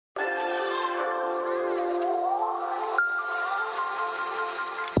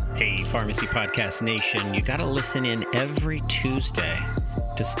Hey, Pharmacy Podcast Nation, you got to listen in every Tuesday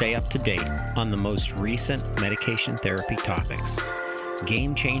to stay up to date on the most recent medication therapy topics.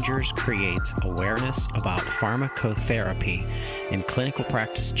 Game Changers creates awareness about pharmacotherapy and clinical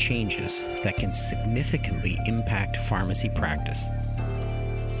practice changes that can significantly impact pharmacy practice.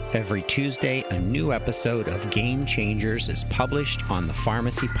 Every Tuesday, a new episode of Game Changers is published on the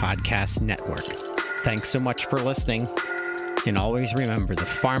Pharmacy Podcast Network. Thanks so much for listening. And always remember, the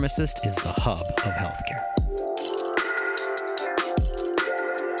pharmacist is the hub of healthcare.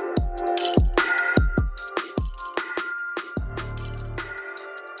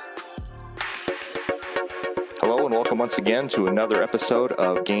 Hello and welcome once again to another episode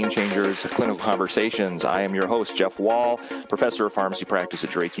of Game Changers Clinical Conversations. I am your host, Jeff Wall, professor of pharmacy practice at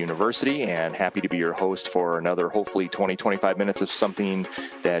Drake University, and happy to be your host for another, hopefully 20-25 minutes of something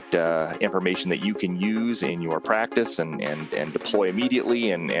that information that you can use in your practice and deploy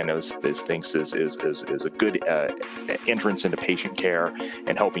immediately, and as thinks is a good entrance into patient care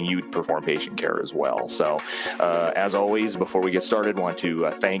and helping you perform patient care as well. So as always, before we get started, I want to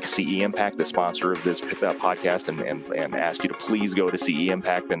thank CE Impact, the sponsor of this podcast, and ask you to please go to CE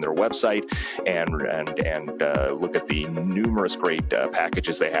Impact and their website and look at the numerous great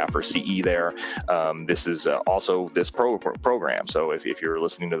packages they have for CE there. This is also this program. So if you're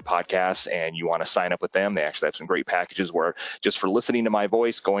listening to the podcast and you want to sign up with them, they actually have some great packages where just for listening to my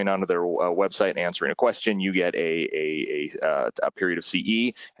voice, going onto their website and answering a question, you get a period of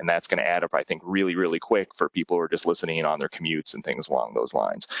CE, and that's going to add up, I think, really, really quick for people who are just listening on their commutes and things along those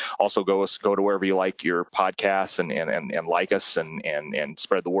lines. Also, go to wherever you like your podcasts and like us and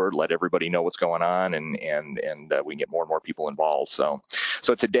spread the word, let everybody know what's going on, and we can get more and more people involved. So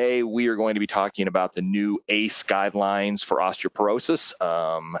today we are going to be talking about the new ACE guidelines for osteoporosis.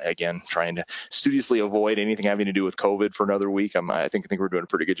 Again, trying to studiously avoid anything having to do with COVID for another week. I think we're doing a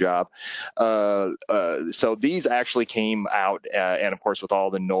pretty good job. So these actually came out, and of course with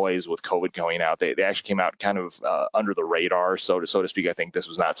all the noise with COVID going out, they actually came out kind of under the radar, so to speak. I think this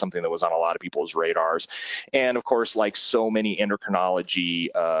was not something that was on a lot of people's radars. And of course, like so many endocrinology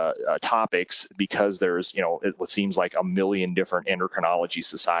topics, because there's, what seems like a million different endocrinology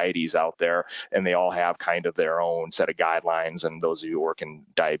societies out there, and they all have kind of their own set of guidelines. And those of you who work in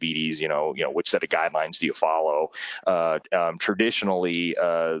diabetes, which set of guidelines do you follow? Traditionally,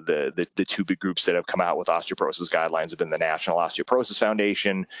 the two big groups that have come out with osteoporosis guidelines have been the National Osteoporosis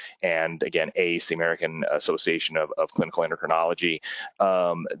Foundation and, again, ACE, the American Association of Clinical Endocrinology.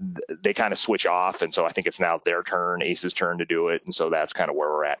 They kind of switch off, and so I think it's now their turn, ACE's turn to do it, and so that's kind of where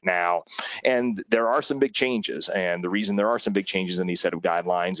we're at now. And there are some big changes, and the reason there are some big changes in these set of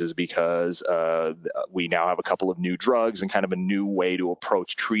guidelines is because we now have a couple of new drugs and kind of a new way to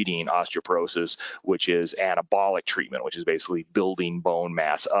approach treating osteoporosis, which is anabolic treatment, which is basically building bone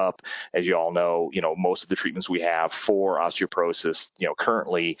mass up. As you all know, most of the treatments we have for osteoporosis,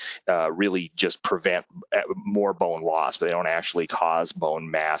 currently really just prevent more bone loss, but they don't actually cause bone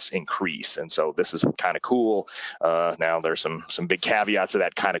mass increase. And so this is kind of cool. Now there's some big caveats to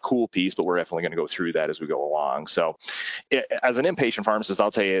that kind of cool piece, but we're definitely going to go through that as we go along. So as an inpatient pharmacist,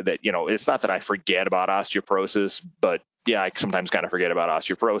 I'll tell you that, it's not that I forget about osteoporosis, but yeah, I sometimes kind of forget about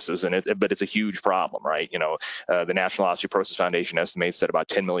osteoporosis, but it's a huge problem, right? The National Osteoporosis Foundation estimates that about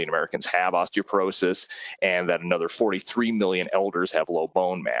 10 million Americans have osteoporosis, and that another 43 million elders have low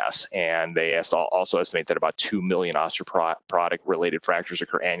bone mass. And they also estimate that about 2 million osteoporotic-related fractures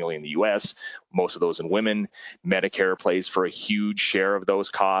occur annually in the U.S., most of those in women. Medicare pays for a huge share of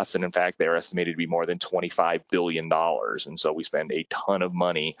those costs, and in fact, they're estimated to be more than $25 billion. And so we spend a ton of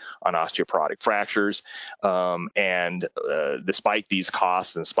money on osteoporotic fractures, and despite these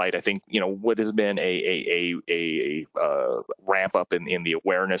costs, and despite, I think, what has been a ramp up in the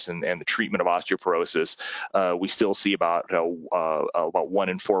awareness and the treatment of osteoporosis, we still see about 1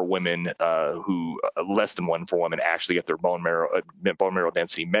 in 4 women less than 1 in 4 women actually get their bone marrow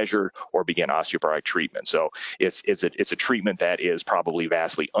density measured or begin osteoporotic treatment. So it's a treatment that is probably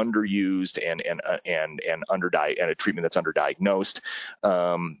vastly underused and a treatment that's underdiagnosed.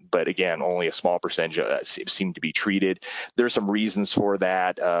 But again, only a small percentage seem to be treated. There's some reasons for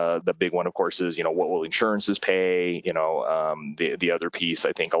that. The big one, of course, is, what will insurances pay? The other piece,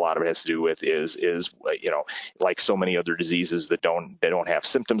 I think a lot of it has to do with is like so many other diseases that don't have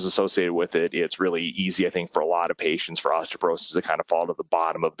symptoms associated with it. It's really easy, I think, for a lot of patients for osteoporosis to kind of fall to the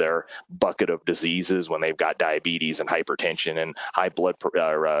bottom of their bucket of diseases when they've got diabetes and hypertension and high blood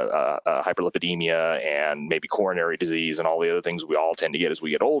hyperlipidemia and maybe coronary disease and all the other things we all tend to get as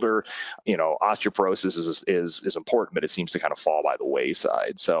we get older. Osteoporosis is important important, but it seems to kind of fall by the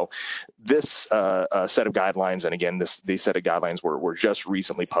wayside. So this set of guidelines, and again, these set of guidelines were just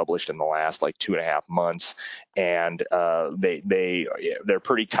recently published in the last like 2.5 months, and they're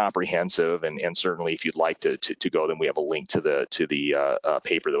pretty comprehensive. And certainly, if you'd like to go, then we have a link to the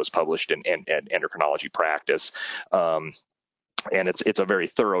paper that was published in Endocrinology Practice. And it's a very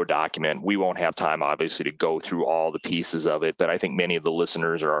thorough document. We won't have time, obviously, to go through all the pieces of it, but I think many of the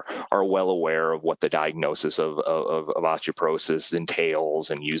listeners are well aware of what the diagnosis of osteoporosis entails,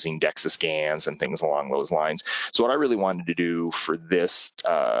 and using DEXA scans and things along those lines. So what I really wanted to do for this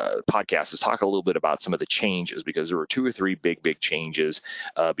podcast is talk a little bit about some of the changes, because there were 2 or 3 big changes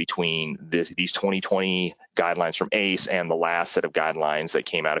between these 2020 guidelines from ACE and the last set of guidelines that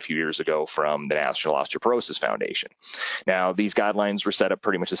came out a few years ago from the National Osteoporosis Foundation. Now, these guidelines were set up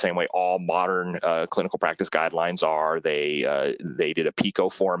pretty much the same way all modern clinical practice guidelines are. They did a PICO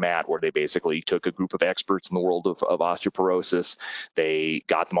format, where they basically took a group of experts in the world of osteoporosis. They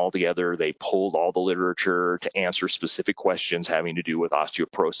got them all together. They pulled all the literature to answer specific questions having to do with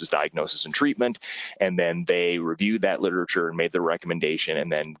osteoporosis diagnosis and treatment. And then they reviewed that literature and made the recommendation,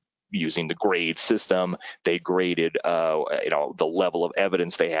 and then using the grade system, they graded the level of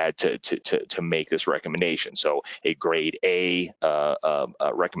evidence they had to make this recommendation. So a grade A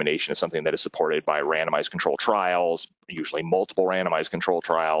recommendation is something that is supported by randomized controlled trials, usually multiple randomized controlled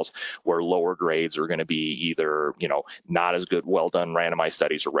trials, where lower grades are going to be either not as good, well done randomized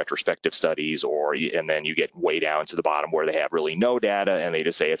studies or retrospective studies, and then you get way down to the bottom where they have really no data and they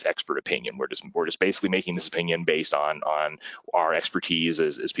just say it's expert opinion. We're just basically making this opinion based on our expertise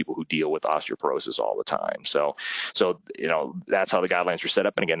as people who deal with osteoporosis all the time. So that's how the guidelines are set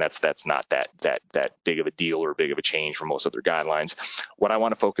up. And again, that's not that big of a deal or big of a change from most other guidelines. What I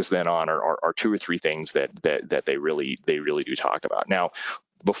want to focus then on are 2 or 3 things that they really do talk about. Now,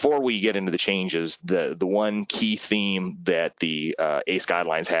 before we get into the changes, the one key theme that the ACE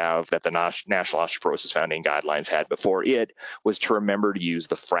guidelines have, that the National Osteoporosis Foundation guidelines had before it, was to remember to use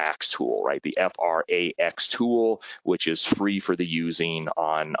the FRAX tool, right? The FRAX tool, which is free for the using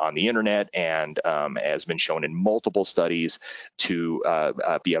on the internet, and has been shown in multiple studies to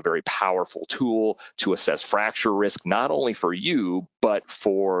be a very powerful tool to assess fracture risk, not only for you, but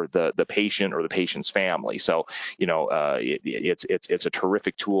for the patient or the patient's family. So, it's a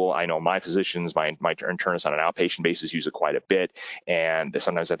terrific tool. I know my physicians, my internists on an outpatient basis use it quite a bit. And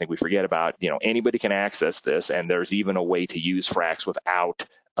sometimes I think we forget about, anybody can access this. And there's even a way to use FRAX without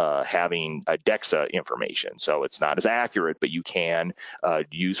having a DEXA information. So it's not as accurate, but you can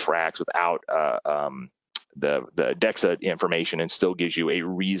use FRAX without the DEXA information, and still gives you a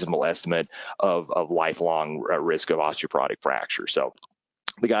reasonable estimate of lifelong risk of osteoporotic fracture. So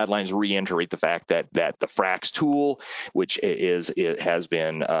the guidelines reiterate the fact that the FRAX tool, which has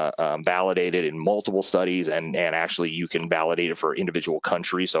been validated in multiple studies, and actually you can validate it for individual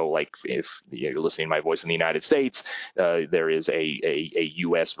countries. So, like if you're listening to my voice in the United States, there is a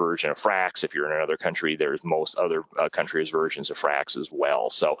U.S. version of FRAX. If you're in another country, there's most other countries' versions of FRAX as well.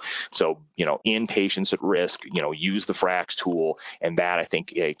 So in patients at risk, use the FRAX tool, and that I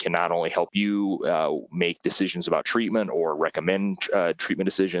think can not only help you make decisions about treatment or recommend treatment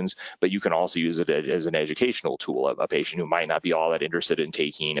decisions, but you can also use it as an educational tool. A patient who might not be all that interested in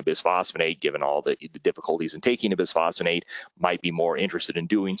taking a bisphosphonate, given all the difficulties in taking a bisphosphonate, might be more interested in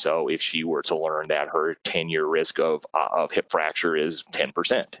doing so if she were to learn that her 10-year risk of hip fracture is 10%.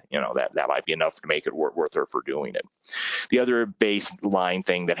 That might be enough to make it worth her for doing it. The other baseline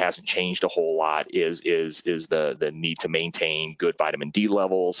thing that hasn't changed a whole lot is the need to maintain good vitamin D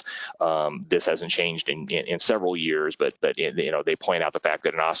levels. This hasn't changed in several years, but they point out the fact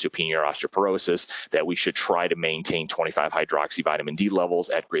that in osteopenia or osteoporosis, that we should try to maintain 25 hydroxy vitamin D levels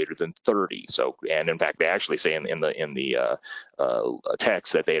at greater than 30. So, and in fact, they actually say in the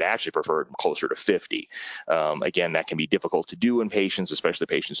text that they'd actually prefer closer to 50. Again, that can be difficult to do in patients, especially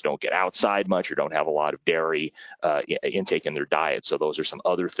patients who don't get outside much or don't have a lot of dairy intake in their diet. So those are some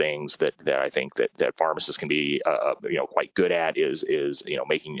other things that I think that pharmacists can be quite good at is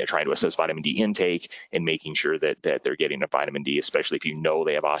trying to assess vitamin D intake and making sure that they're getting a vitamin D, especially if you know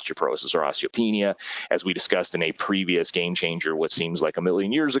they have osteoporosis or osteopenia. As we discussed in a previous Game Changer, what seems like a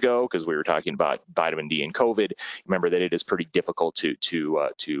million years ago, because we were talking about vitamin D and COVID, remember that it is pretty difficult to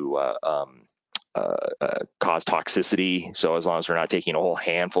cause toxicity. So as long as they're not taking a whole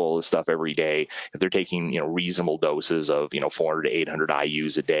handful of stuff every day, if they're taking reasonable doses of 400 to 800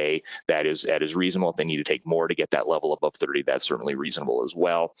 IUs a day, that is reasonable. If they need to take more to get that level above 30, that's certainly reasonable as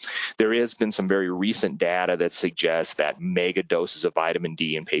well. There has been some very recent data that suggests that mega doses of vitamin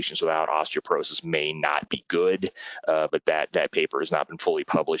D in patients without osteoporosis may not be good, but that paper has not been fully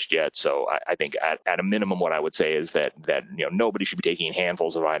published yet. So I think at a minimum, what I would say is that nobody should be taking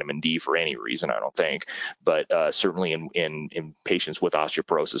handfuls of vitamin D for any reason, I don't think, but certainly in patients with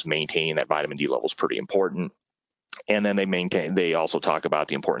osteoporosis, maintaining that vitamin D level is pretty important. And then they also talk about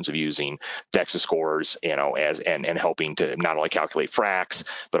the importance of using DEXA scores, and helping to not only calculate FRAX,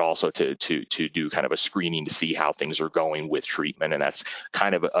 but also to do kind of a screening to see how things are going with treatment. And that's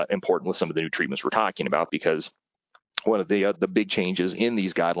kind of important with some of the new treatments we're talking about, because one of the big changes in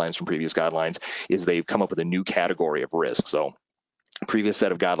these guidelines from previous guidelines is they've come up with a new category of risk. So previous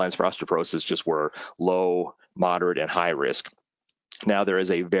set of guidelines for osteoporosis just were low, moderate, and high risk. Now there is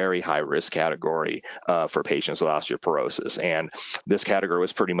a very high risk category for patients with osteoporosis, and this category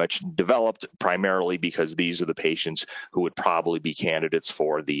was pretty much developed primarily because these are the patients who would probably be candidates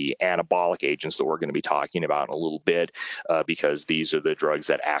for the anabolic agents that we're going to be talking about in a little bit, because these are the drugs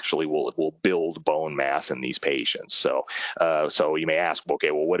that actually will build bone mass in these patients. So you may ask, okay,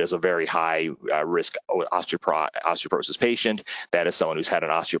 well, what is a very high risk osteoporosis patient? That is someone who's had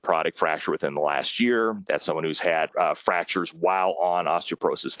an osteoporotic fracture within the last year. That's someone who's had fractures while on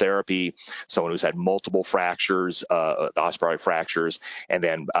osteoporosis therapy, someone who's had multiple fractures, the osteoporotic fractures, and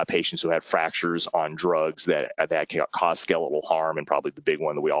then patients who had fractures on drugs that can cause skeletal harm. And probably the big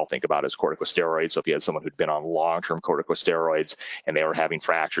one that we all think about is corticosteroids. So if you had someone who'd been on long-term corticosteroids and they were having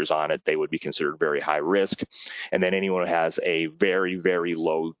fractures on it, they would be considered very high risk. And then anyone who has a very, very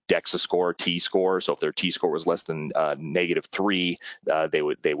low DEXA score, T score, so if their T score was less than -3, they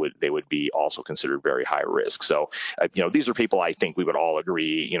would be also considered very high risk. So these are people I think we would all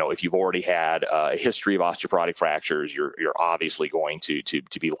agree, if you've already had a history of osteoporotic fractures, you're obviously going to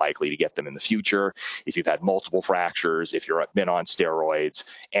be likely to get them in the future. If you've had multiple fractures, if you've been on steroids,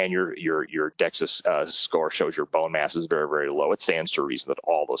 and your DEXA score shows your bone mass is very, very low, it stands to reason that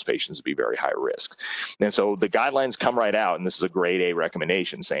all those patients would be very high risk. And so the guidelines come right out, and this is a grade A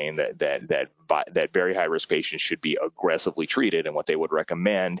recommendation saying that very high risk patients should be aggressively treated. And what they would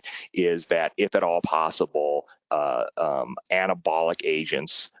recommend is that, if at all possible, anabolic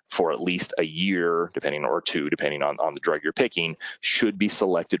agents for at least a year, depending on the drug you're picking, should be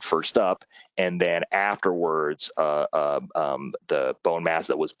selected first up, and then afterwards, the bone mass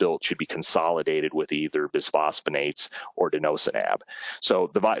that was built should be consolidated with either bisphosphonates or denosumab. So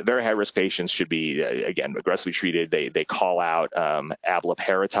the very high risk patients should be again aggressively treated. They call out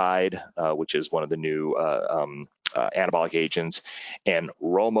abloparatide, which is one of the new anabolic agents, and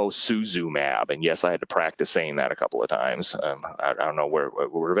romosozumab. And yes, I had to practice saying that a couple of times. I don't know where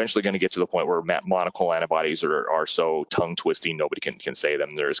we're eventually going to get to the point where monoclonal antibodies are so tongue twisting nobody can say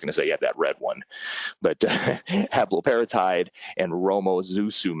them. They're just going to say, yeah, that red one. But abloparatide and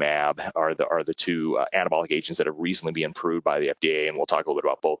romosozumab are the two anabolic agents that have recently been approved by the FDA, and we'll talk a little bit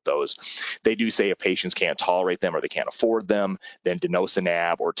about both those. They do say if patients can't tolerate them or they can't afford them, then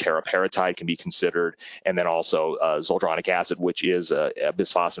denosumab or teriparatide can be considered, and then also zoldronic acid, which is a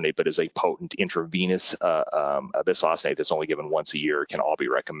bisphosphonate, but is a potent intravenous bisphosphonate that's only given once a year, can all be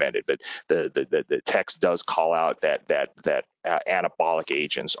recommended. But the text does call out that anabolic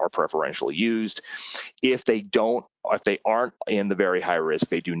agents are preferentially used. If they aren't in the very high risk,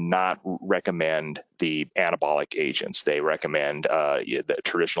 they do not recommend the anabolic agents. They recommend the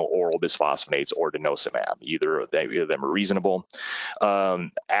traditional oral bisphosphonates or denosumab. Either of them are reasonable.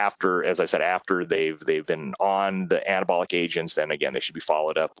 After they've been on the anabolic agents, then again, they should be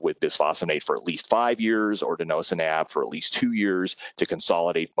followed up with bisphosphonate for at least 5 years or denosumab for at least 2 years to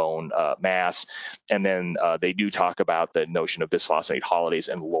consolidate bone mass. And then they do talk about the notion of bisphosphonate holidays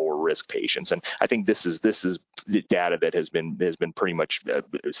and lower risk patients. And I think this is the data that has been pretty much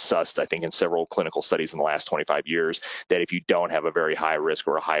sussed, I think, in several clinical studies in the last 25 years, that if you don't have a very high risk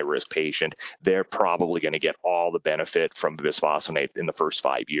or a high risk patient, they're probably going to get all the benefit from bisphosphonate in the first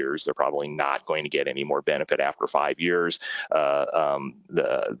 5 years. They're probably not going to get any more benefit after 5 years.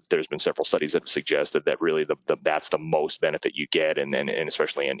 There's been several studies that have suggested that really that's the most benefit you get, and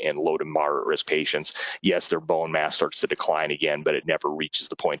especially in low to moderate risk patients. Yes, their bone mass starts to decline again, but it never reaches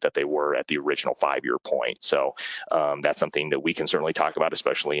the point that they were at the original 5-year point. So So that's something that we can certainly talk about,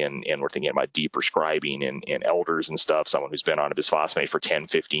 especially in we're thinking about deprescribing in elders and stuff, someone who's been on a bisphosphonate for 10,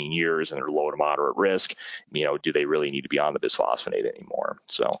 15 years and they're low to moderate risk, do they really need to be on the bisphosphonate anymore?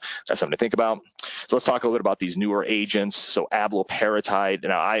 So that's something to think about. So let's talk a little bit about these newer agents. So abloparatide.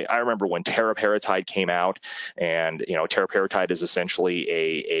 Now, I remember when teriparatide came out, and teriparatide is essentially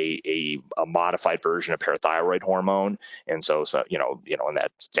a modified version of parathyroid hormone, and so and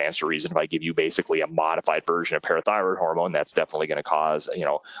that stands to reason if I give you basically a modified version of parathyroid hormone, that's definitely going to cause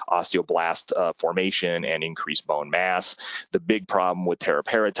osteoblast formation and increased bone mass. The big problem with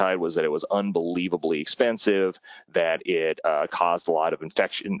teriparatide was that it was unbelievably expensive, that it caused a lot of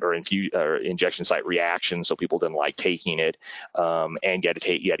infection or injection site reactions, so people didn't like taking it, and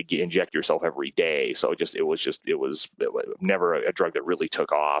you had to inject yourself every day. So it was never a drug that really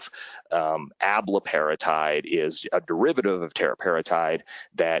took off. Abloparatide is a derivative of teriparatide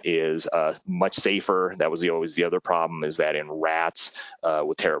that is much safer. That was always the other problem, is that in rats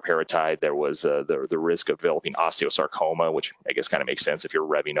with teriparatide, there was the risk of developing osteosarcoma, which I guess kind of makes sense. If you're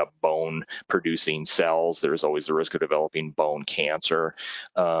revving up bone producing cells, there's always the risk of developing bone cancer.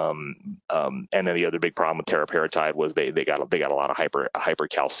 And then the other big problem with teriparatide was they got a lot of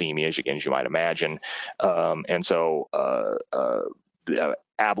hypercalcemia, as you might imagine. And so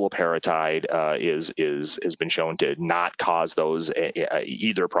abloparatide has been shown to not cause those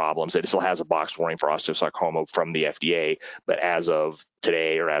either problems. It still has a box warning for osteosarcoma from the FDA, but as of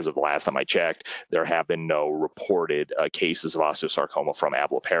today, or as of the last time I checked, there have been no reported cases of osteosarcoma from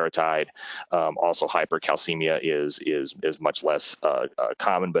abloparatide. Also, hypercalcemia is much less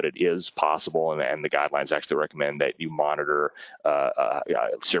common, but it is possible, and the guidelines actually recommend that you monitor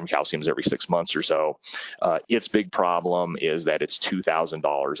serum calciums every 6 months or so. Its big problem is that it's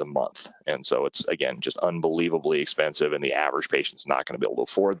 $2,000 a month, and so it's, again, just unbelievably expensive, and the average patient's not going to be able to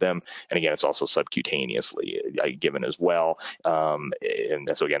afford them. And again, it's also subcutaneously given as well. And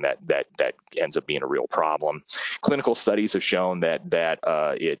so again, that ends up being a real problem. Clinical studies have shown that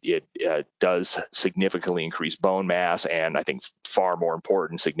it does significantly increase bone mass, and I think far more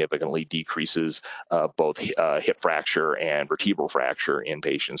important, significantly decreases both hip fracture and vertebral fracture in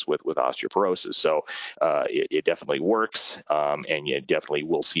patients with osteoporosis. So it definitely works, and you definitely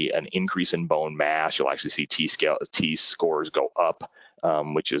will see an increase in bone mass. You'll actually see T scores go up,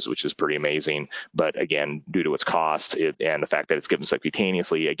 which is pretty amazing. But again, due to its cost and the fact that it's given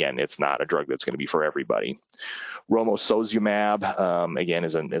subcutaneously, again, it's not a drug that's going to be for everybody. Romosozumab, again,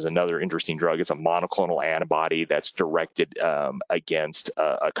 is another interesting drug. It's a monoclonal antibody that's directed against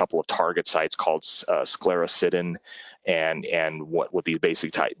a couple of target sites called sclerostin. And what these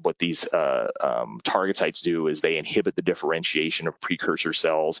target sites do is they inhibit the differentiation of precursor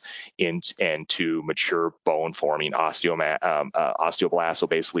cells into mature bone forming osteoblasts. So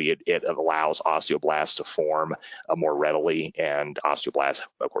basically, it allows osteoblasts to form more readily, and osteoblasts,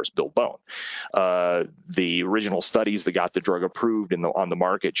 of course, build bone. The original studies that got the drug approved on the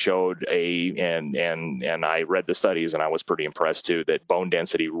market showed and I read the studies and I was pretty impressed too, that bone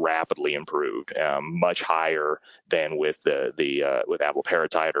density rapidly improved, much higher than with with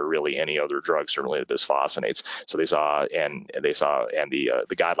abloparatide or really any other drug, certainly the bisphosphonates. So the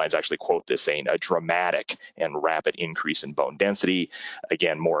guidelines actually quote this saying a dramatic and rapid increase in bone density.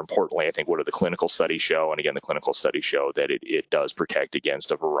 Again, more importantly, I think what do the clinical studies show? And again, the clinical studies show that it does protect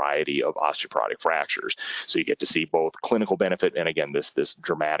against a variety of osteoporotic fractures. So you get to see both clinical benefit and again this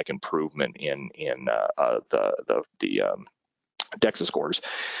dramatic improvement in the DEXA scores.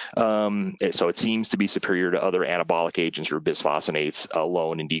 So it seems to be superior to other anabolic agents or bisphosphonates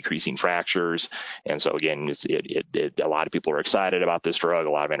alone in decreasing fractures. And so again, a lot of people are excited about this drug.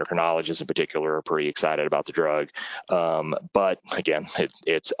 A lot of endocrinologists in particular are pretty excited about the drug. But again,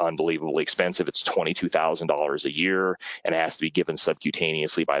 it's unbelievably expensive. It's $22,000 a year and it has to be given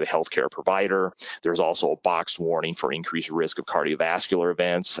subcutaneously by the healthcare provider. There's also a boxed warning for increased risk of cardiovascular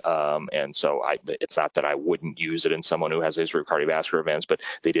events. And so it's not that I wouldn't use it in someone who has a history of cardiovascular events, but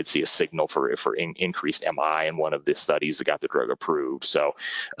they did see a signal for increased MI in one of the studies that got the drug approved. So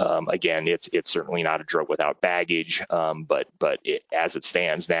again, it's certainly not a drug without baggage, but as it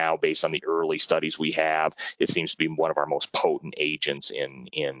stands now, based on the early studies we have, it seems to be one of our most potent agents in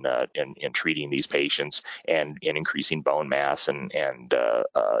treating these patients and in increasing bone mass and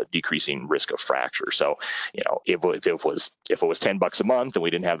decreasing risk of fracture. So if it was $10 a month and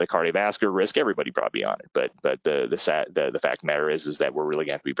we didn't have the cardiovascular risk, everybody probably be on it. But the fact of the matter is that we're really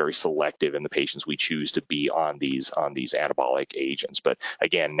going to have to be very selective in the patients we choose to be on these anabolic agents. But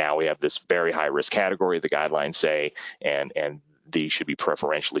again, now we have this very high risk category, the guidelines say, and these should be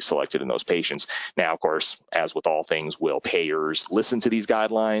preferentially selected in those patients. Now, of course, as with all things, will payers listen to these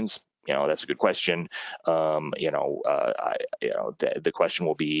guidelines? That's a good question. The question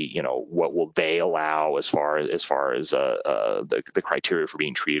will be, what will they allow as far as the criteria for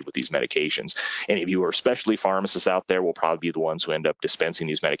being treated with these medications. Any of you who are specialty pharmacists out there will probably be the ones who end up dispensing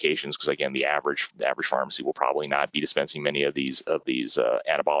these medications, because again, the average pharmacy will probably not be dispensing many of these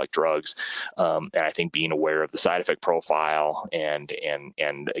anabolic drugs. And I think being aware of the side effect profile and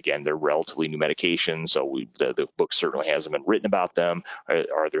again, they're relatively new medications, so the book certainly hasn't been written about them.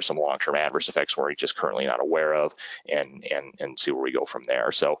 Are there some long-term adverse effects we're just currently not aware of, and see where we go from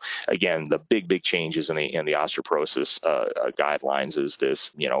there. So again, the big changes in the osteoporosis guidelines is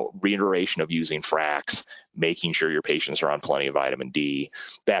this, reiteration of using FRAX, making sure your patients are on plenty of vitamin D.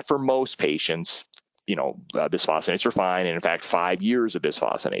 That for most patients, bisphosphonates are fine. And in fact, 5 years of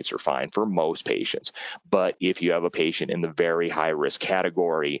bisphosphonates are fine for most patients. But if you have a patient in the very high risk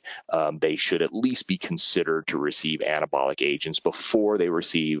category, they should at least be considered to receive anabolic agents before they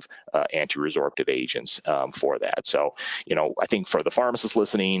receive anti-resorptive agents for that. So, I think for the pharmacists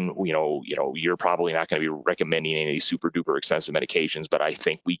listening, you're probably not going to be recommending any super duper expensive medications, but I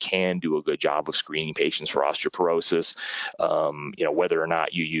think we can do a good job of screening patients for osteoporosis. Whether or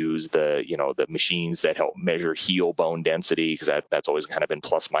not you use the machines that help measure heel bone density, because that's always kind of been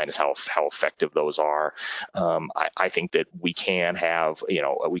plus minus how effective those are. I think that we can have,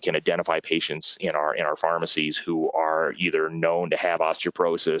 we can identify patients in our pharmacies who are either known to have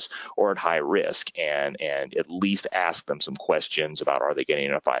osteoporosis or at high risk, and at least ask them some questions about, are they getting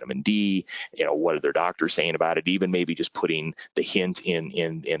enough vitamin D? What are their doctors saying about it? Even maybe just putting the hint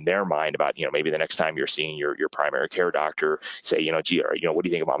in their mind about, maybe the next time you're seeing your primary care doctor, say, gee, what do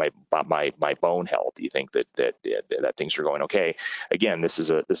you think about my bone health? Do you think that things are going okay? Again, this is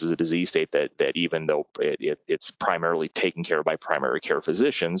a disease state that even though it's primarily taken care of by primary care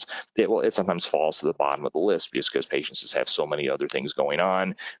physicians, it sometimes falls to the bottom of the list just because patients just have so many other things going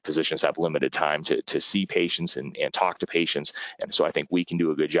on. Physicians have limited time to see patients and talk to patients. And so I think we can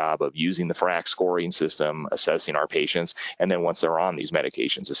do a good job of using the FRAX scoring system, assessing our patients, and then once they're on these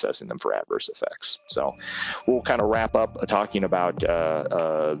medications, assessing them for adverse effects. So we'll kind of wrap up talking about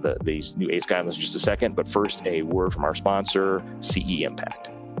these new ACE guidelines in just a second, but first a word from our sponsor, CE Impact.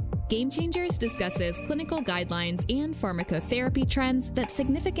 Game Changers discusses clinical guidelines and pharmacotherapy trends that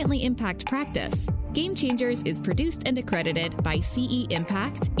significantly impact practice. Game Changers is produced and accredited by CE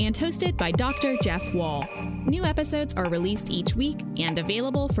Impact and hosted by Dr. Jeff Wall. New episodes are released each week and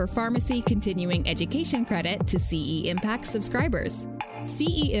available for pharmacy continuing education credit to CE Impact subscribers.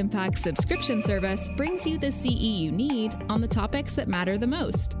 CE Impact subscription service brings you the CE you need on the topics that matter the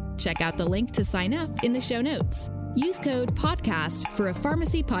most. Check out the link to sign up in the show notes. Use code PODCAST for a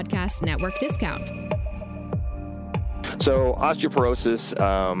Pharmacy Podcast Network discount. So osteoporosis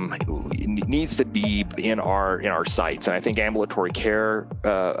needs to be in our sights, and I think ambulatory care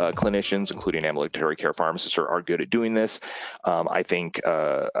clinicians, including ambulatory care pharmacists, are good at doing this. I think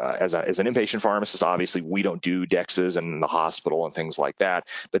as an inpatient pharmacist, obviously we don't do DEXs in the hospital and things like that,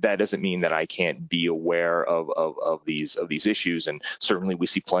 but that doesn't mean that I can't be aware of these issues. And certainly we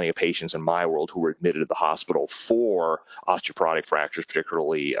see plenty of patients in my world who were admitted to the hospital for osteoporotic fractures,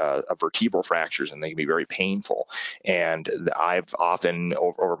 particularly vertebral fractures, and they can be very painful. And I've often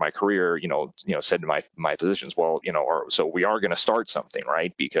over my career, said to my physicians, so we are going to start something,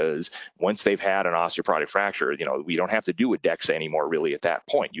 right? Because once they've had an osteoporotic fracture, we don't have to do a DEXA anymore really at that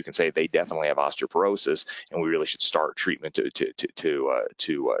point. You can say they definitely have osteoporosis, and we really should start treatment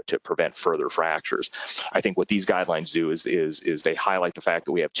to prevent further fractures. I think what these guidelines do is they highlight the fact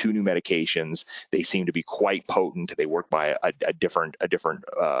that we have two new medications. They seem to be quite potent. They work by a different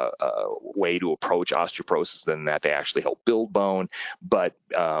way to approach osteoporosis than that they actually help build bone, but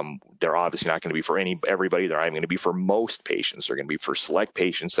they're obviously not going to be for everybody. They're not going to be for most patients. They're going to be for select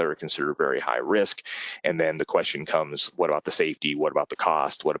patients that are considered very high risk. And then the question comes, what about the safety? What about the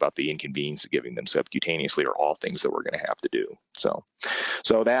cost? What about the inconvenience of giving them subcutaneously? Are all things that we're going to have to do. So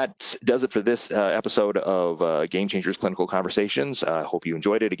that does it for this episode of Game Changers Clinical Conversations. I hope you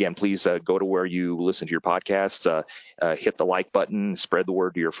enjoyed it. Again, please go to where you listen to your podcast, hit the like button, spread the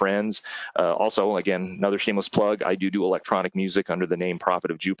word to your friends. Also, again, another shameless plug, I do electronic music under the name Prophet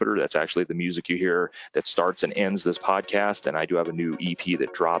of Jupiter. That's actually the music you hear that starts and ends this podcast. And I do have a new EP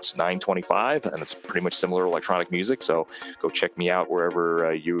that drops 9/25, and it's pretty much similar electronic music. So go check me out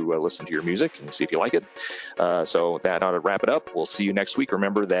wherever you listen to your music and see if you like it. So that ought to wrap it up. We'll see you next week.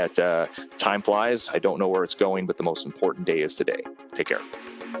 Remember that time flies. I don't know where it's going, but the most important day is today. Take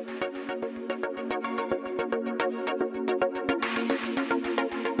care.